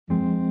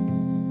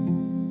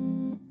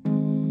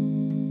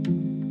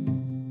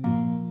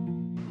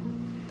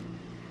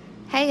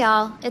Hey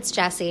y'all, it's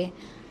Jessie.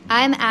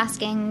 I'm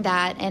asking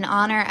that in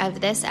honor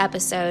of this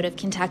episode of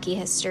Kentucky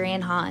History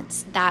and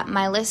Haunts, that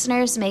my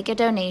listeners make a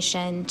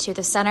donation to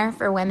the Center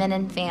for Women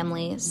and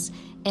Families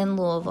in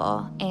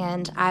Louisville,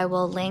 and I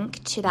will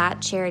link to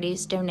that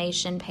charity's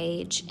donation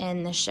page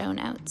in the show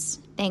notes.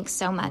 Thanks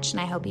so much,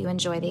 and I hope you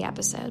enjoy the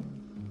episode.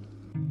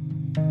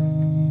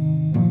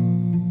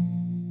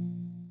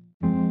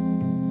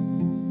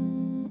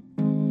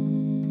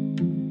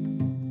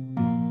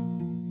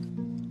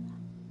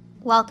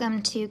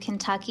 Welcome to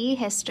Kentucky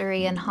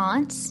History and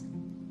Haunts.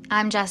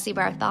 I'm Jessie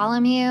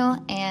Bartholomew,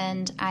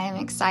 and I am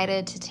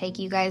excited to take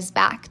you guys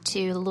back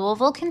to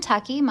Louisville,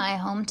 Kentucky, my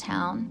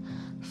hometown,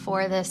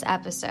 for this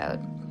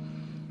episode.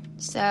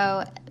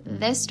 So,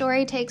 this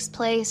story takes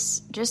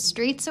place just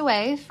streets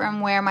away from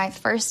where my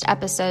first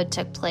episode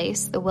took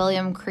place, the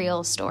William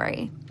Creel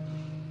story.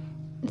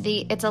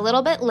 It's a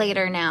little bit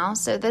later now,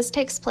 so this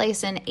takes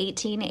place in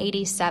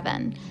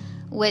 1887.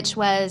 Which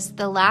was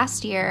the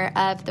last year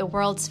of the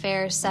World's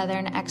Fair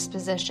Southern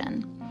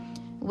Exposition,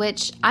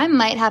 which I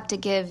might have to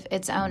give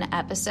its own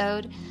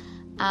episode.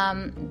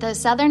 The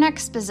Southern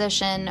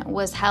Exposition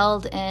was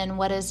held in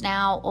what is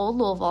now Old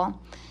Louisville.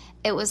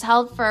 It was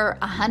held for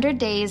 100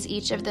 days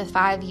each of the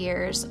 5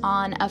 years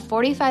on a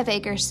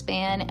 45-acre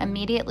span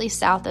immediately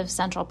south of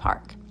Central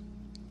Park.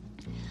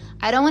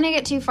 I don't want to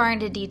get too far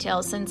into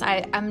details since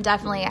I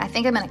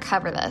think I'm going to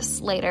cover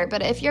this later,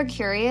 but if you're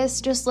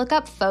curious, just look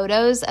up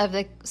photos of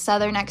the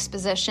Southern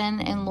Exposition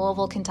in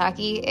Louisville,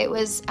 Kentucky. It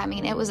was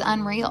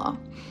unreal.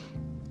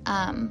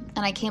 And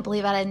I can't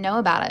believe I didn't know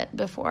about it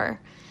before.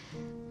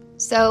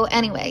 So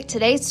anyway,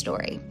 today's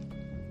story.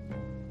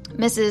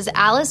 Mrs.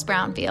 Alice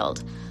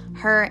Brownfield,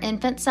 her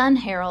infant son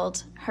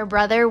Harold, her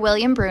brother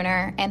William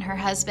Bruner, and her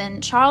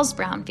husband Charles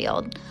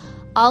Brownfield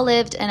all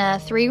lived in a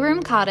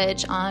 3-room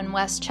cottage on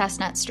West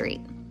Chestnut Street.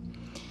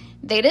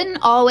 They didn't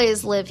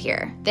always live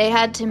here. They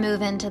had to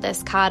move into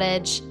this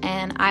cottage,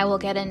 and I will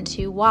get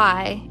into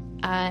why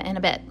in a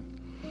bit.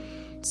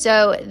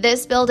 So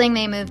this building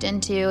they moved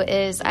into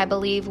is, I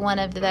believe, one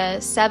of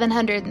the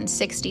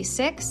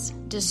 766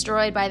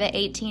 destroyed by the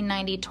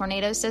 1890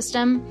 tornado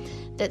system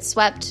that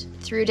swept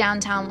through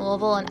downtown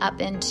Louisville and up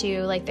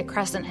into like the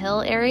Crescent Hill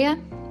area.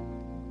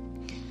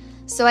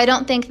 So I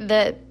don't think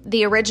that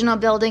the original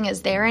building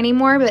is there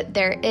anymore, but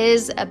there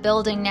is a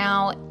building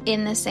now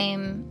in the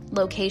same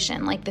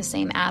location, like the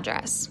same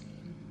address.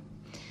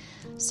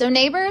 So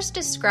neighbors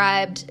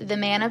described the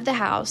man of the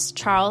house,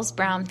 Charles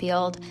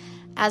Brownfield,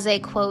 as a,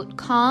 quote,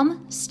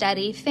 calm,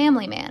 steady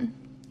family man.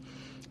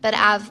 But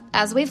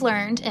as we've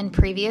learned in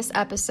previous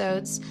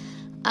episodes,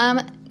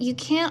 you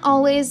can't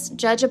always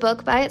judge a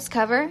book by its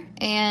cover,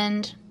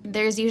 and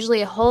there's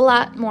usually a whole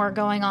lot more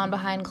going on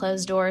behind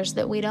closed doors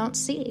that we don't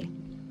see,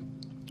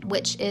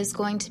 which is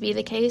going to be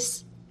the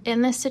case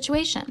in this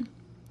situation.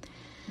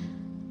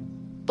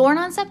 Born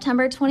on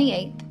September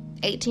 28,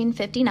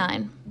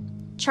 1859,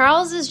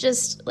 Charles is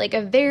just like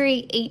a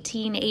very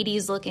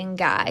 1880s looking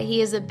guy. He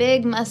is a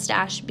big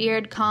mustache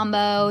beard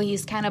combo.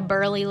 He's kind of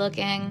burly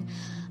looking.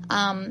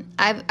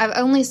 I've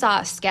only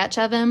saw a sketch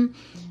of him,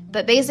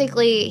 but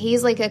basically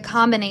he's like a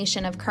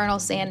combination of Colonel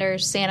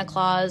Sanders, Santa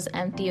Claus,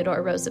 and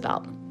Theodore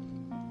Roosevelt.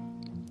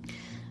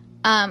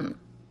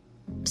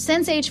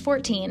 Since age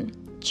 14,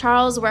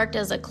 Charles worked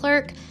as a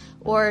clerk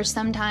or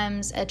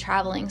sometimes a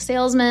traveling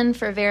salesman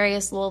for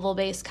various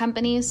Louisville-based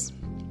companies.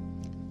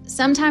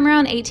 Sometime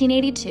around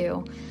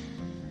 1882,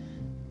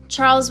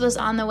 Charles was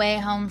on the way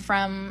home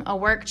from a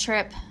work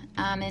trip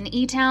in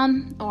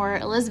E-Town, or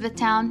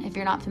Elizabethtown, if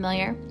you're not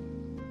familiar,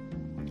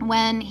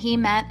 when he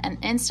met and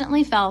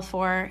instantly fell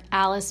for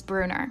Alice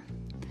Bruner.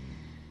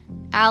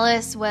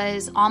 Alice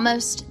was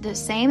almost the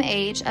same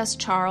age as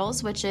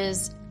Charles, which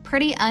is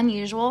pretty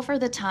unusual for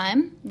the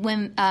time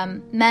when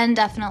men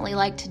definitely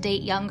like to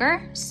date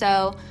younger.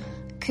 So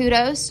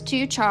kudos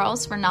to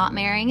Charles for not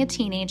marrying a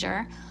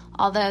teenager,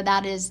 although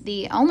that is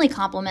the only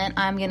compliment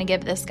I'm going to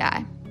give this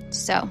guy.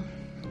 So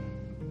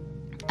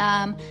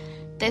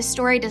this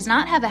story does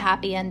not have a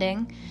happy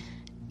ending,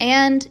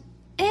 and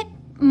it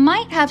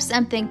might have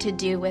something to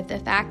do with the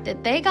fact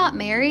that they got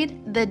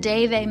married the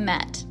day they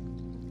met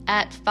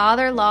at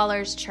Father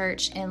Lawler's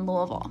church in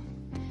Louisville.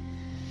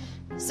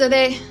 So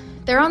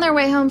they're on their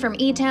way home from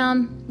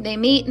E-Town, they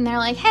meet, and they're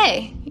like,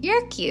 hey,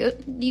 you're cute,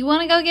 you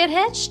want to go get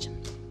hitched?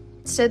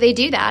 So they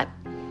do that,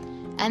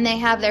 and they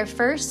have their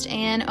first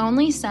and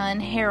only son,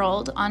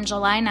 Harold, on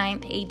July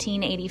 9th,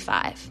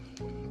 1885.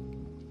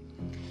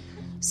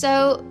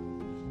 So,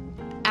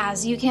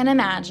 as you can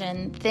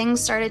imagine,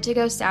 things started to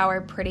go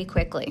sour pretty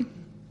quickly.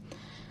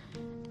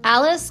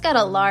 Alice got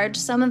a large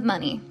sum of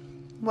money,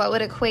 what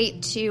would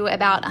equate to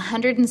about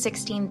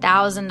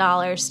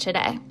 $116,000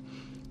 today,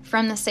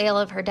 from the sale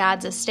of her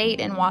dad's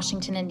estate in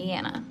Washington,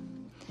 Indiana.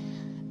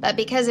 But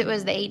because it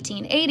was the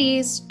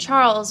 1880s,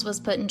 Charles was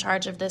put in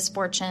charge of this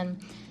fortune,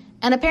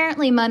 and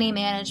apparently money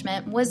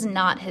management was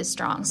not his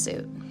strong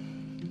suit.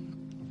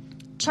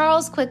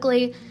 Charles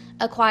quickly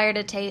acquired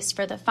a taste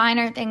for the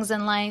finer things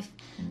in life,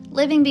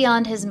 living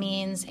beyond his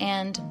means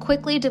and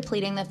quickly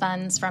depleting the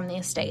funds from the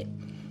estate.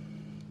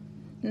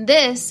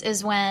 This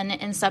is when,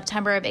 in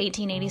September of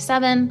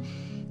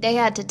 1887, they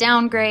had to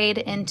downgrade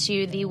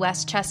into the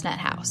West Chestnut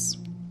House.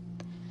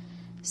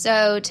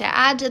 So to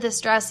add to the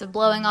stress of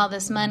blowing all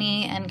this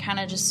money and kind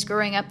of just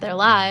screwing up their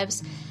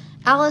lives,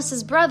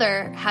 Alice's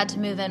brother had to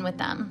move in with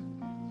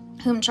them,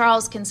 whom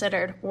Charles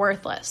considered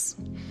worthless.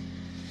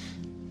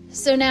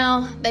 So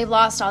now they've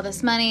lost all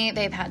this money,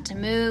 they've had to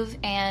move,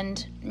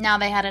 and now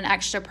they had an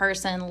extra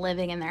person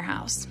living in their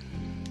house.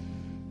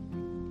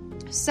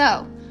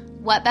 So,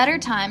 what better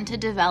time to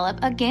develop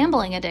a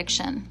gambling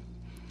addiction?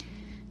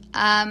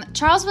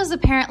 Charles was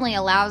apparently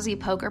a lousy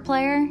poker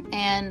player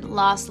and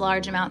lost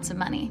large amounts of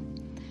money,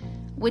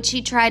 which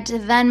he tried to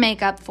then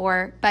make up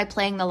for by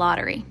playing the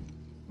lottery.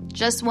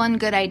 Just one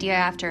good idea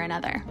after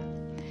another.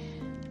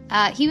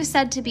 He was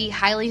said to be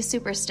highly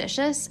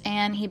superstitious,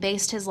 and he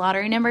based his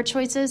lottery number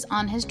choices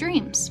on his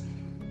dreams.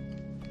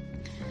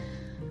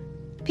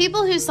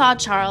 People who saw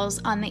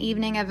Charles on the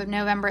evening of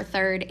November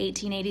 3rd,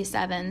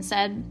 1887,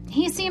 said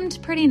he seemed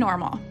pretty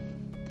normal.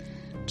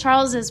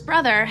 Charles's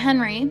brother,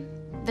 Henry,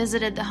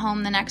 visited the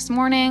home the next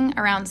morning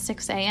around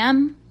 6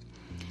 a.m.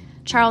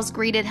 Charles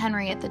greeted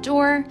Henry at the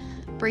door,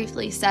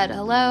 briefly said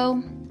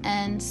hello,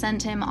 and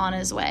sent him on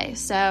his way.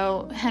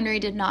 So Henry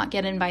did not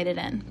get invited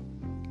in.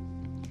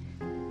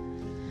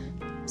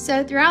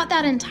 So throughout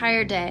that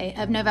entire day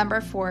of November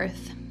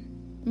 4th,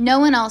 no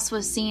one else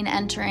was seen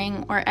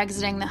entering or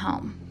exiting the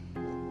home.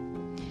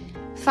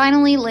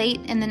 Finally,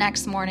 late in the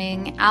next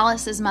morning,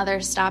 Alice's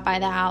mother stopped by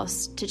the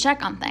house to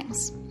check on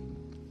things.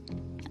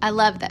 I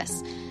love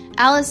this.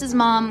 Alice's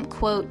mom,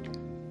 quote,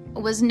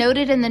 was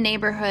noted in the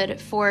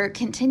neighborhood for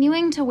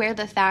continuing to wear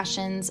the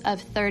fashions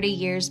of 30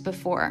 years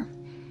before.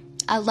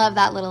 I love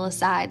that little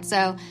aside.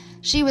 So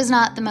she was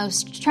not the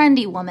most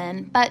trendy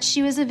woman, but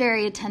she was a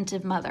very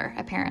attentive mother,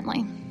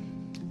 apparently.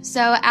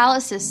 So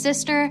Alice's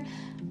sister,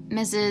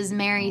 Mrs.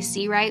 Mary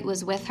Seawright,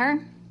 was with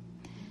her.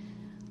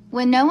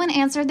 When no one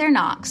answered their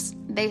knocks,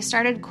 they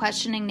started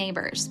questioning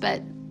neighbors,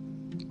 but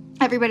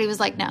everybody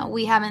was like, no,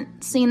 we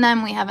haven't seen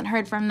them, we haven't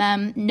heard from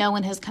them, no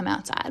one has come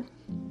outside.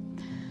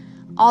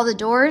 All the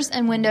doors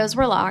and windows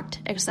were locked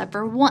except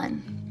for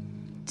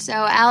one. So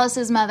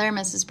Alice's mother,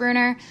 Mrs.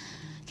 Bruner,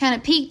 kind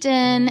of peeked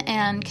in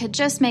and could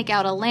just make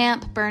out a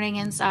lamp burning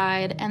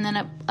inside and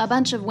then a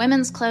bunch of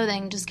women's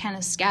clothing just kind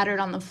of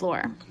scattered on the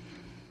floor.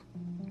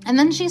 And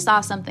then she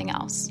saw something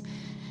else.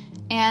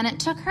 And it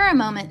took her a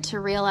moment to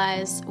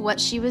realize what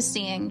she was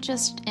seeing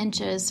just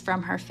inches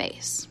from her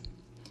face.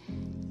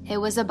 It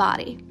was a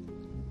body.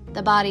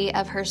 The body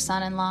of her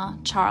son-in-law,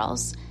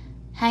 Charles,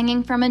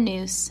 hanging from a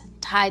noose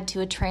tied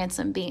to a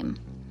transom beam.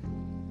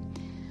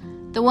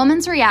 The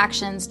woman's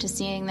reactions to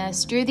seeing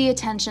this drew the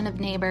attention of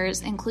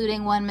neighbors,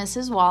 including one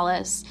Mrs.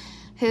 Wallace,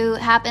 who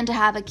happened to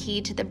have a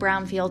key to the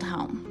Brownfield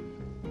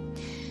home.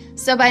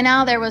 So by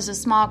now there was a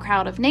small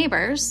crowd of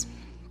neighbors,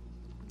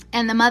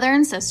 and the mother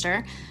and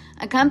sister,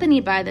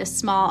 accompanied by this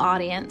small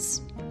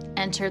audience,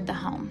 entered the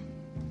home.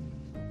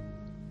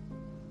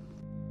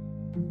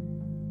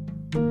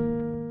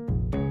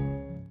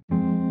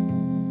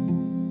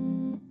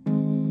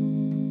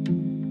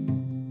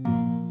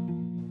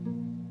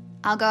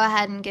 I'll go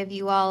ahead and give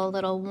you all a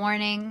little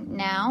warning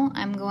now.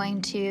 I'm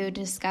going to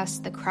discuss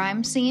the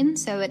crime scene,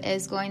 so it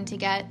is going to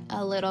get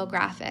a little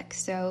graphic.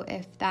 So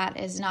if that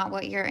is not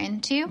what you're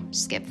into,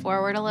 skip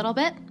forward a little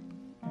bit.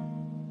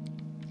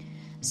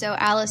 So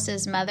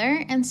Alice's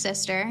mother and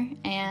sister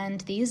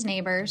and these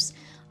neighbors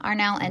are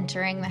now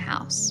entering the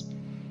house.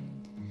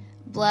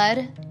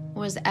 Blood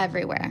was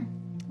everywhere.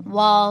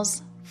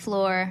 Walls,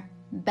 floor,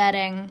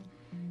 bedding.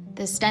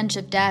 The stench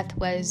of death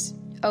was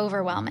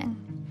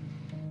overwhelming.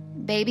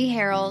 Baby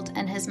Harold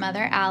and his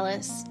mother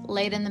Alice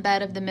laid in the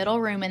bed of the middle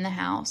room in the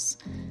house,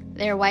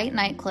 their white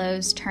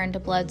nightclothes turned a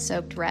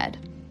blood-soaked red.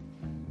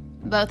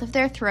 Both of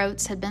their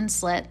throats had been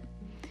slit,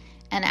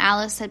 and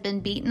Alice had been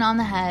beaten on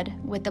the head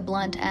with the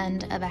blunt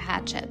end of a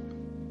hatchet.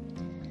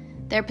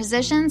 Their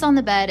positions on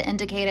the bed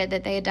indicated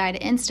that they had died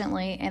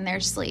instantly in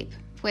their sleep,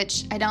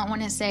 which I don't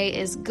want to say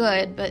is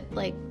good, but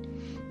they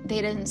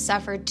didn't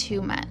suffer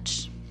too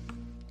much.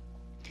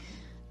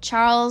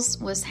 Charles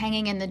was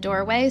hanging in the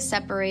doorway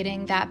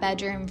separating that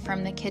bedroom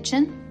from the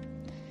kitchen.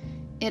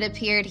 It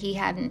appeared he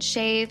hadn't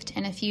shaved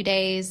in a few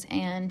days,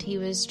 and he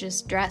was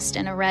just dressed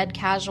in a red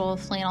casual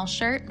flannel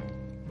shirt.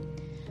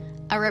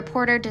 A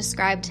reporter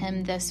described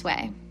him this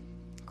way,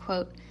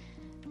 quote,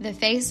 "The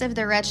face of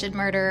the wretched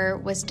murderer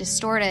was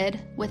distorted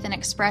with an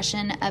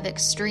expression of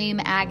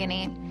extreme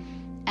agony,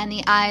 and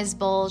the eyes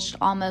bulged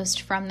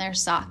almost from their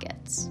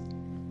sockets."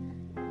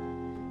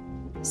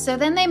 So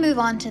then they move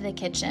on to the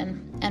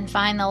kitchen and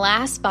find the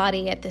last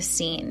body at the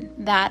scene,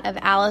 that of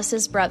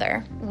Alice's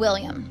brother,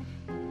 William.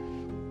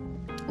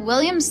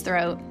 William's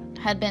throat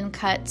had been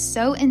cut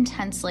so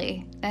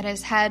intensely that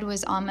his head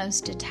was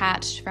almost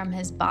detached from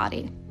his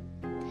body.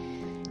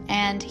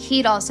 And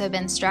he'd also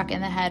been struck in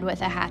the head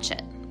with a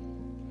hatchet.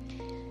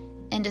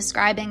 In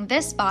describing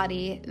this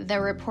body, the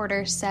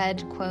reporter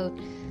said, quote,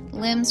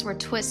 "Limbs were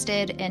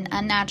twisted in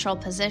unnatural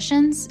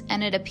positions,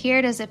 and it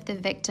appeared as if the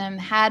victim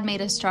had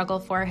made a struggle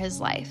for his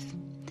life.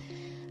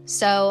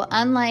 So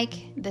unlike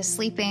the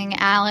sleeping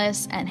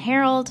Alice and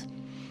Harold,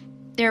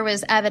 there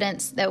was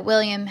evidence that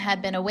William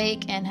had been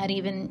awake and had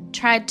even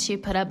tried to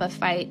put up a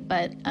fight,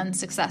 but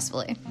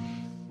unsuccessfully.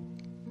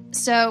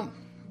 So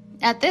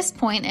at this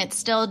point, it's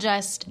still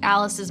just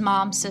Alice's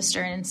mom,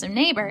 sister, and some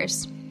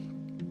neighbors.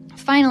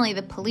 Finally,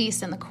 the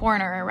police and the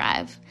coroner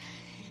arrive,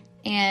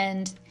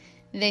 and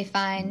they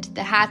find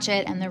the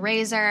hatchet and the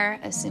razor,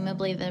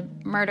 assumably the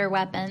murder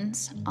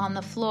weapons, on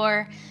the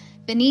floor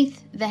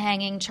beneath the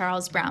hanging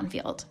Charles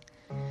Brownfield.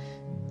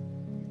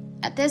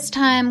 At this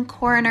time,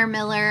 Coroner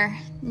Miller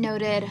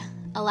noted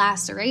a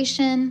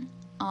laceration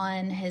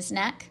on his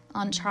neck,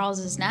 on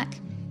Charles's neck.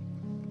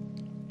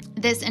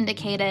 This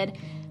indicated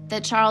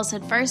that Charles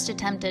had first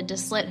attempted to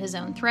slit his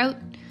own throat,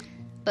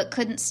 but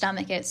couldn't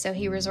stomach it, so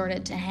he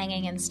resorted to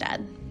hanging instead.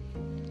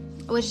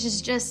 Which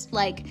is just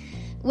like,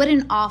 what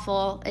an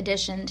awful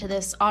addition to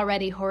this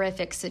already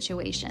horrific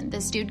situation.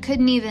 This dude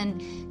couldn't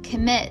even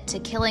commit to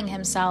killing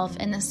himself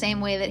in the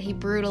same way that he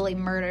brutally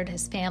murdered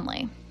his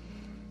family.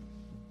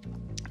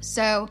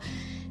 So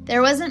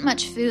there wasn't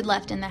much food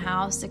left in the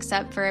house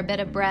except for a bit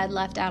of bread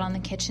left out on the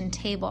kitchen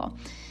table.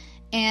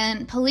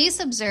 And police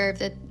observed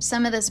that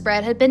some of this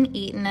bread had been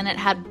eaten and it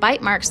had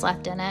bite marks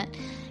left in it,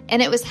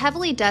 and it was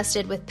heavily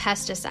dusted with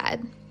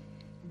pesticide.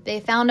 They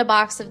found a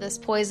box of this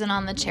poison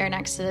on the chair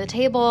next to the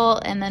table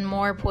and then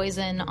more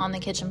poison on the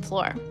kitchen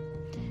floor.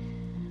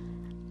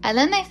 And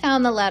then they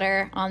found the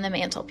letter on the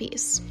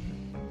mantelpiece.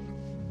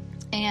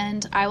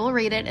 And I will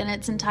read it in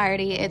its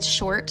entirety. It's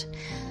short.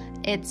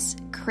 It's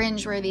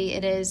cringeworthy.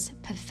 It is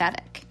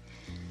pathetic.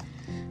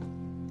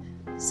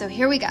 So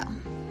here we go.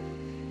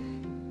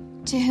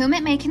 To whom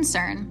it may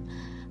concern,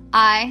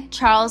 I,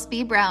 Charles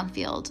B.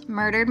 Brownfield,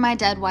 murdered my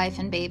dead wife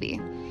and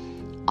baby.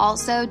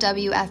 Also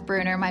W.F.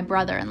 Bruner, my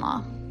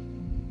brother-in-law.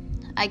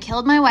 I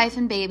killed my wife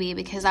and baby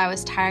because I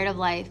was tired of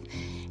life,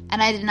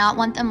 and I did not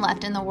want them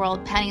left in the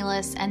world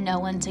penniless and no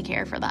one to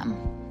care for them.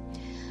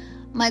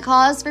 My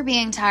cause for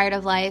being tired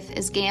of life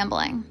is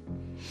gambling.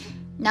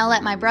 Now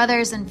let my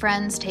brothers and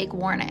friends take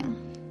warning.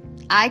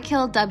 I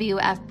killed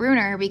W.F.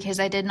 Bruner because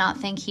I did not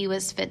think he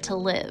was fit to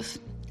live,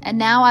 and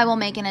now I will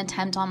make an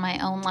attempt on my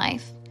own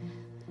life.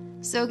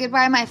 So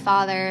goodbye, my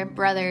father,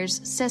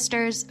 brothers,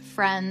 sisters,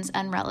 friends,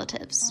 and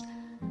relatives.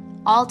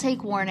 All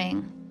take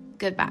warning.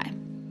 Goodbye.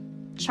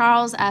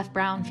 Charles F.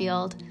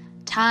 Brownfield.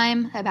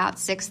 Time about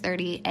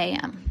 6:30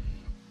 a.m.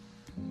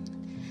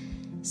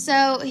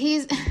 So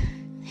he's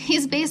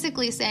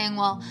basically saying,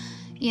 well,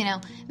 you know,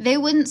 they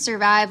wouldn't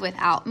survive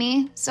without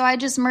me, so I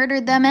just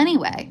murdered them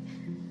anyway.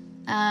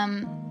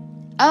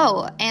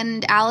 Oh,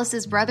 and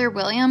Alice's brother,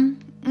 William,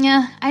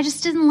 yeah, I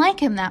just didn't like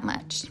him that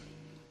much.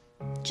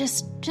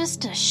 Just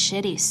a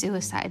shitty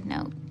suicide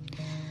note.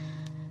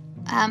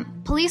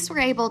 Police were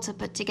able to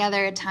put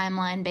together a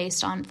timeline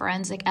based on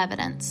forensic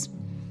evidence.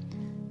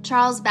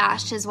 Charles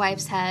bashed his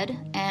wife's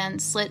head and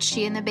slit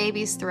she and the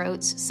baby's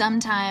throats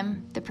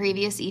sometime the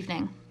previous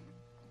evening.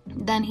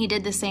 Then he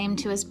did the same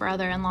to his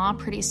brother-in-law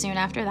pretty soon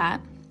after that.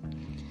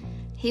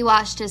 He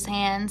washed his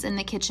hands in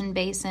the kitchen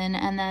basin,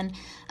 and then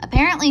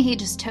apparently he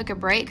just took a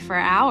break for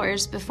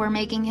hours before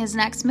making his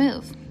next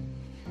move.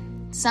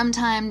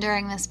 Sometime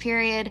during this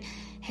period,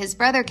 his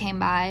brother came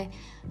by,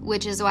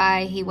 which is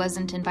why he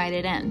wasn't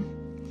invited in.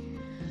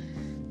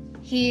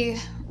 He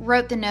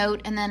wrote the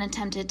note and then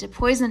attempted to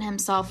poison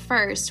himself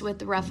first with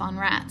the Rough on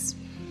Rats.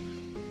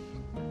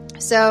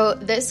 So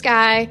this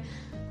guy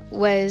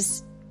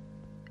was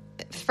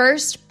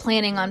first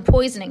planning on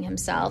poisoning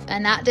himself,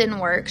 and that didn't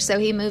work, so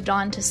he moved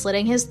on to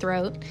slitting his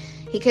throat.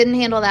 He couldn't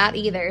handle that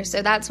either,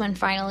 so that's when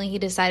finally he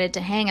decided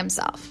to hang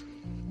himself.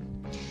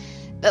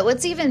 But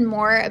what's even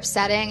more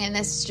upsetting, and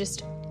this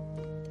just,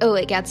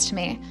 it gets to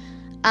me,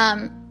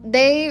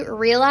 they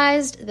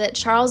realized that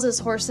Charles's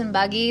horse and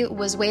buggy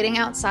was waiting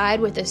outside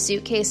with a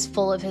suitcase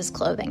full of his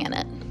clothing in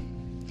it.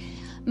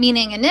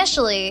 Meaning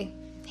initially,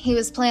 he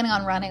was planning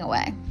on running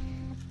away.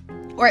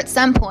 Or at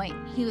some point,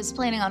 he was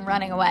planning on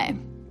running away.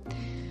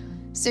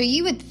 So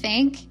you would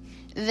think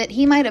that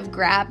he might have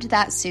grabbed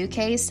that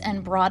suitcase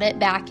and brought it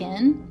back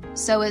in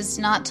so as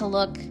not to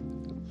look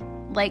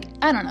like,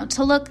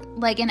 to look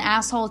like an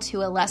asshole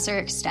to a lesser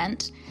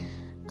extent.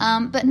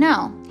 But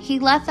no, he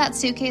left that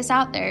suitcase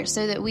out there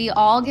so that we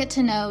all get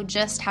to know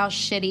just how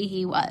shitty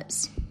he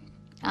was.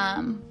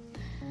 I'm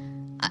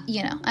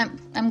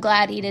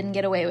glad he didn't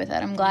get away with it.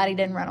 I'm glad he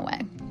didn't run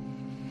away.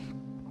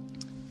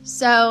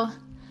 So,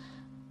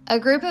 a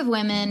group of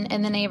women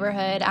in the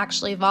neighborhood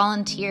actually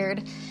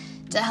volunteered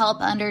to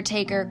help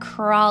Undertaker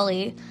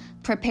Crawley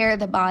prepare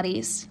the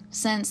bodies,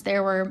 since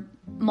there were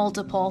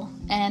multiple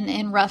and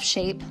in rough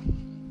shape.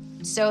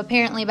 So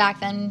apparently back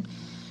then,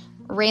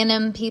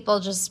 random people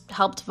just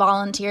helped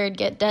volunteer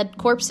get dead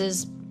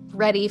corpses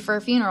ready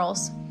for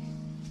funerals.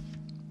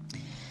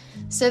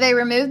 So they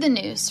removed the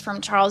noose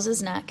from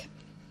Charles's neck,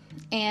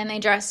 and they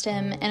dressed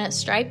him in a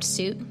striped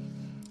suit,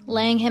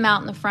 laying him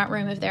out in the front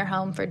room of their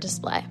home for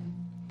display.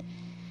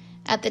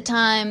 At the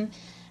time,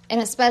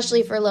 and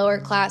especially for lower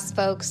class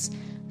folks,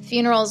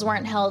 funerals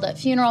weren't held at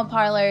funeral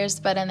parlors,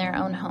 but in their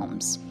own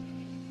homes.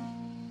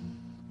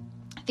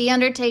 The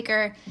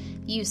undertaker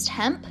used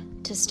hemp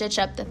to stitch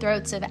up the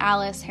throats of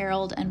Alice,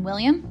 Harold, and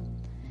William.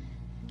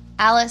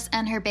 Alice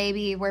and her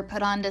baby were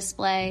put on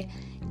display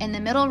in the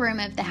middle room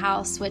of the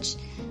house, which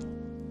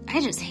I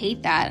just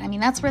hate that. I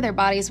mean, that's where their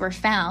bodies were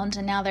found,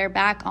 and now they're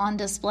back on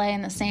display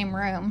in the same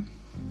room.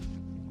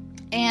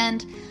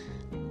 And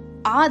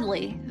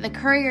oddly, the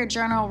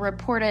Courier-Journal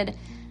reported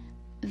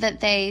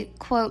that they,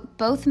 quote,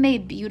 both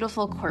made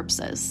beautiful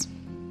corpses,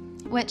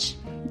 which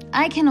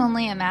I can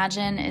only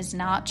imagine is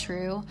not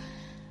true,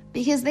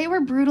 because they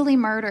were brutally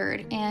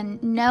murdered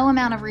and no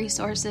amount of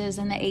resources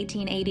in the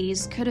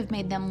 1880s could have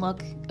made them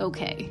look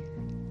okay.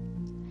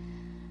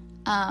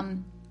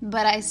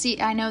 But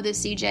I know the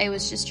CJ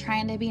was just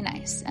trying to be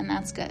nice, and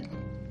that's good.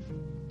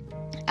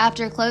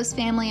 After close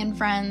family and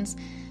friends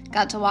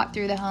got to walk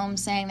through the home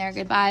saying their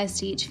goodbyes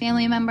to each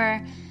family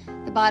member,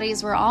 the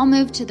bodies were all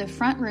moved to the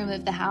front room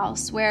of the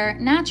house, where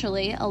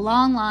naturally a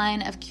long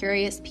line of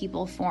curious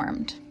people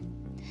formed.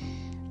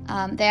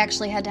 They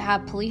actually had to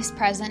have police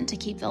present to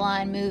keep the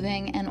line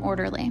moving and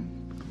orderly.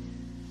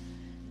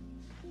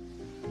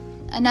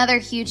 Another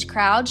huge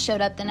crowd showed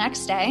up the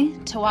next day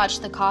to watch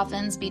the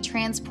coffins be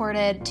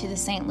transported to the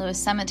St.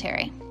 Louis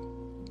Cemetery.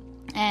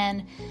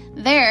 And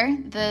there,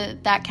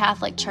 that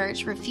Catholic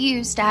church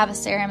refused to have a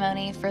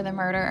ceremony for the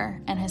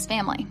murderer and his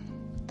family.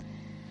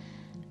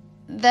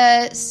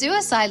 The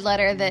suicide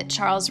letter that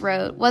Charles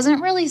wrote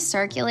wasn't really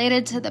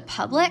circulated to the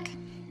public,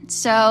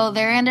 so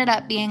there ended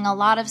up being a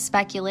lot of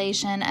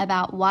speculation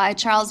about why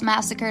Charles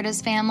massacred his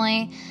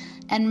family,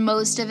 and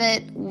most of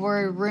it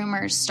were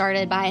rumors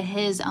started by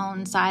his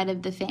own side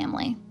of the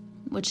family,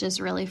 which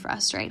is really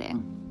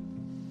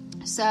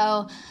frustrating.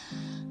 So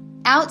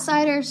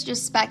outsiders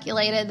just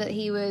speculated that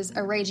he was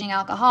a raging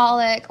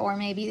alcoholic or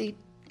maybe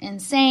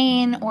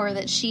insane, or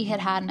that she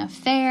had had an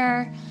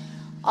affair,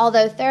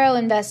 although thorough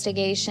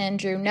investigation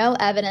drew no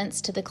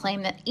evidence to the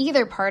claim that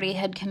either party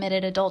had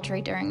committed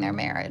adultery during their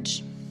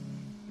marriage.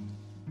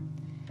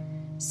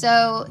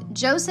 So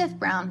Joseph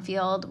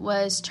Brownfield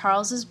was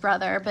Charles's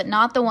brother, but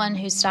not the one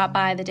who stopped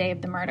by the day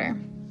of the murder.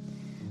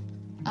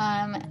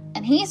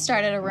 And he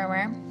started a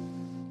rumor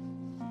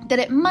that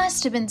it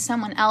must have been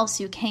someone else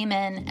who came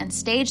in and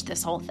staged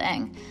this whole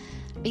thing,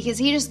 because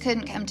he just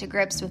couldn't come to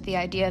grips with the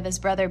idea of his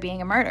brother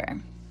being a murderer.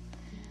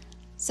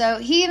 So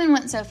he even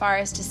went so far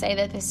as to say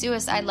that the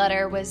suicide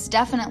letter was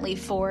definitely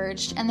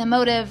forged and the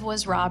motive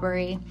was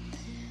robbery.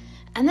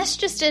 And this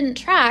just didn't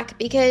track,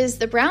 because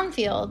the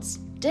Brownfields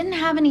didn't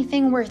have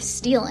anything worth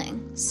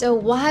stealing, so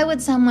why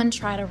would someone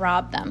try to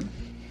rob them?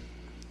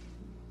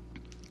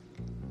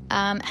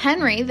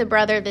 Henry, the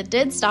brother that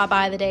did stop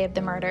by the day of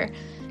the murder,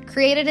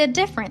 created a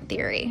different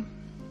theory.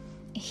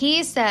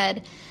 He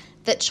said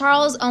that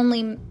Charles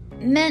only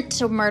meant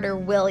to murder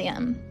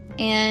William,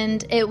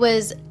 and it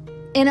was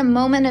in a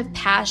moment of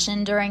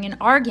passion during an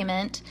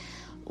argument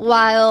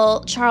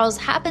while Charles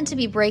happened to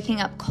be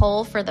breaking up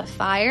coal for the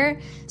fire,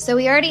 so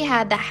he already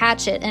had the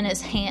hatchet in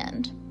his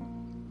hand.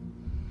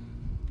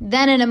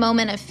 Then, in a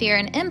moment of fear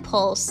and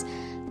impulse,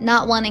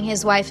 not wanting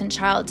his wife and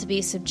child to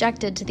be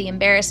subjected to the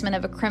embarrassment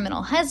of a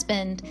criminal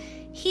husband,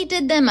 he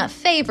did them a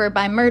favor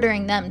by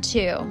murdering them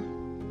too.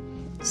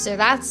 So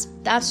that's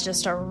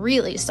just a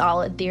really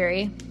solid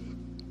theory.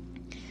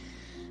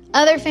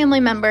 Other family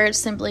members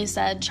simply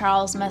said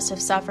Charles must have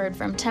suffered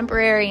from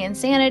temporary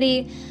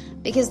insanity,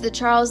 because the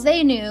Charles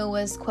they knew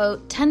was,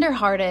 quote,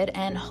 tender-hearted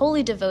and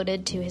wholly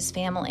devoted to his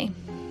family.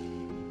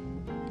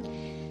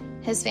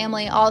 His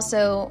family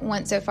also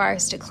went so far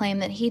as to claim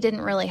that he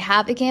didn't really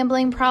have a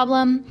gambling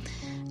problem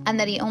and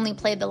that he only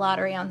played the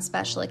lottery on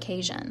special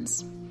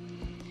occasions.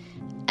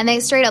 And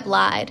they straight up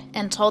lied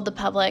and told the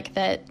public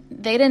that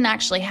they didn't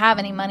actually have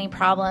any money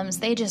problems.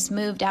 They just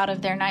moved out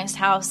of their nice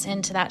house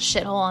into that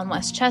shithole on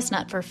West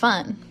Chestnut for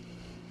fun.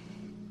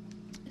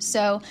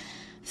 So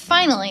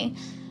finally,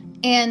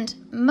 and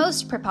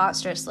most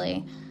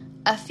preposterously,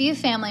 a few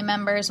family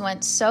members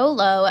went so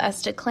low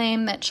as to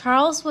claim that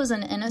Charles was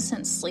an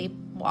innocent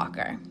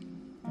sleepwalker.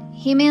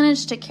 He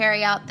managed to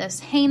carry out this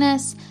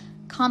heinous,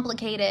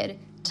 complicated,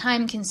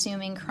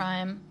 time-consuming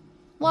crime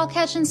while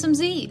catching some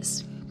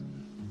Z's.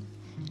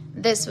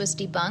 This was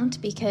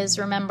debunked because,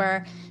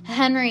 remember,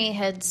 Henry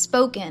had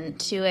spoken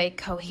to a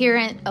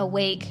coherent,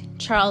 awake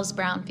Charles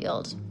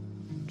Brownfield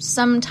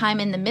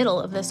sometime in the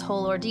middle of this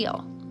whole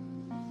ordeal.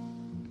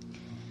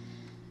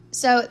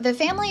 So the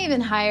family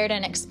even hired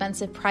an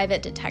expensive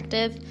private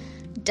detective,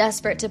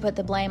 desperate to put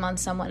the blame on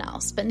someone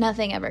else, but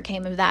nothing ever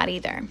came of that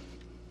either.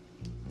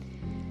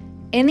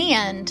 In the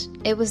end,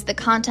 it was the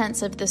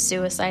contents of the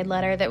suicide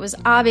letter that was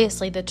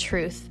obviously the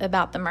truth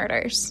about the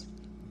murders.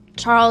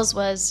 Charles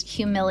was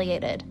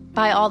humiliated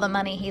by all the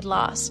money he'd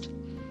lost.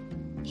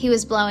 He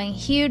was blowing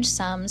huge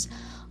sums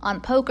on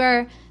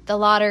poker, the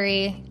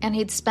lottery, and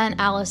he'd spent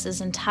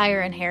Alice's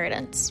entire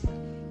inheritance.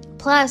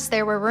 Plus,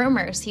 there were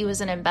rumors he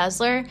was an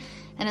embezzler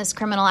and his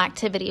criminal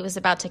activity was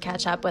about to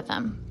catch up with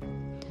him.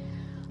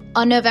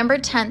 On November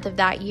 10th of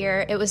that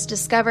year, it was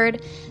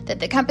discovered that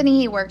the company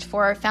he worked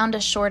for found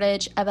a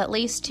shortage of at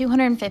least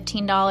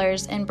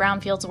 $215 in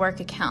Brownfield's work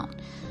account,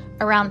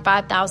 around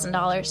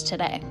 $5,000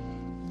 today.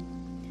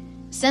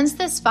 Since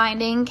this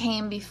finding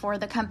came before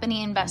the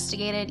company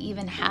investigated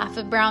even half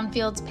of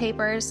Brownfield's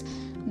papers,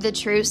 the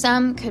true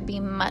sum could be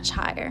much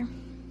higher.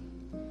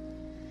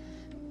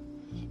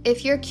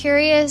 If you're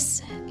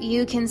curious,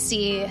 you can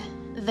see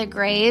the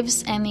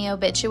graves and the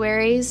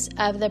obituaries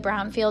of the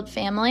Brownfield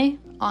family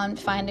on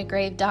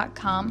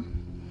findagrave.com.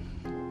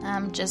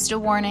 Just a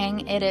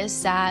warning, it is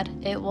sad.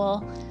 It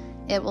will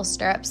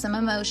stir up some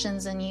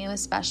emotions in you,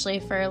 especially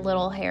for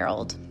little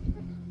Harold.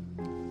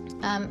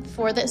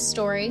 For this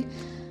story,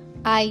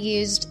 I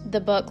used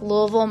the book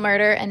Louisville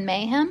Murder and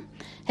Mayhem,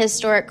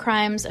 Historic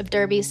Crimes of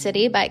Derby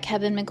City by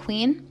Kevin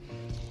McQueen.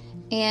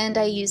 And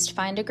I used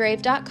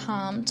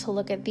findagrave.com to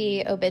look at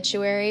the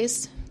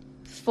obituaries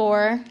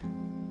for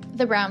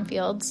the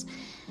Brownfields.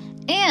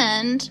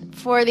 And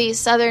for the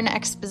Southern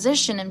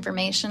Exposition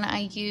information,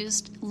 I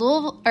used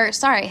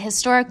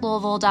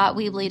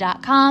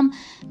historiclouisville.weebly.com,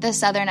 the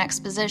Southern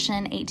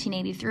Exposition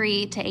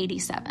 1883 to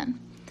 87.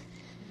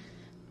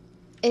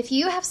 If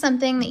you have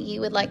something that you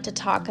would like to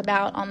talk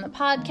about on the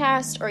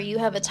podcast, or you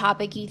have a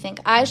topic you think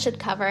I should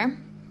cover,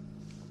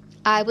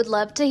 I would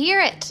love to hear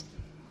it.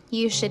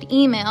 You should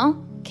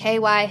email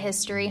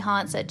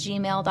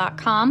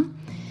kyhistoryhaunts@gmail.com.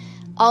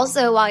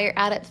 Also, while you're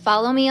at it,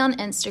 follow me on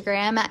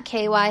Instagram at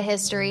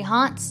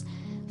kyhistoryhaunts.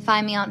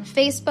 Find me on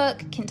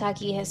Facebook,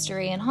 Kentucky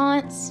History and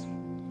Haunts.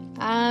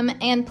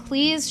 And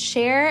please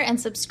share and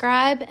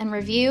subscribe and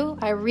review.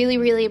 I really,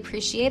 really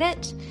appreciate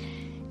it.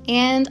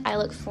 And I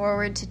look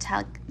forward to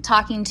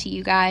talking to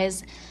you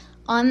guys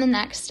on the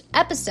next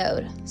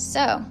episode.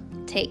 So,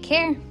 take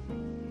care.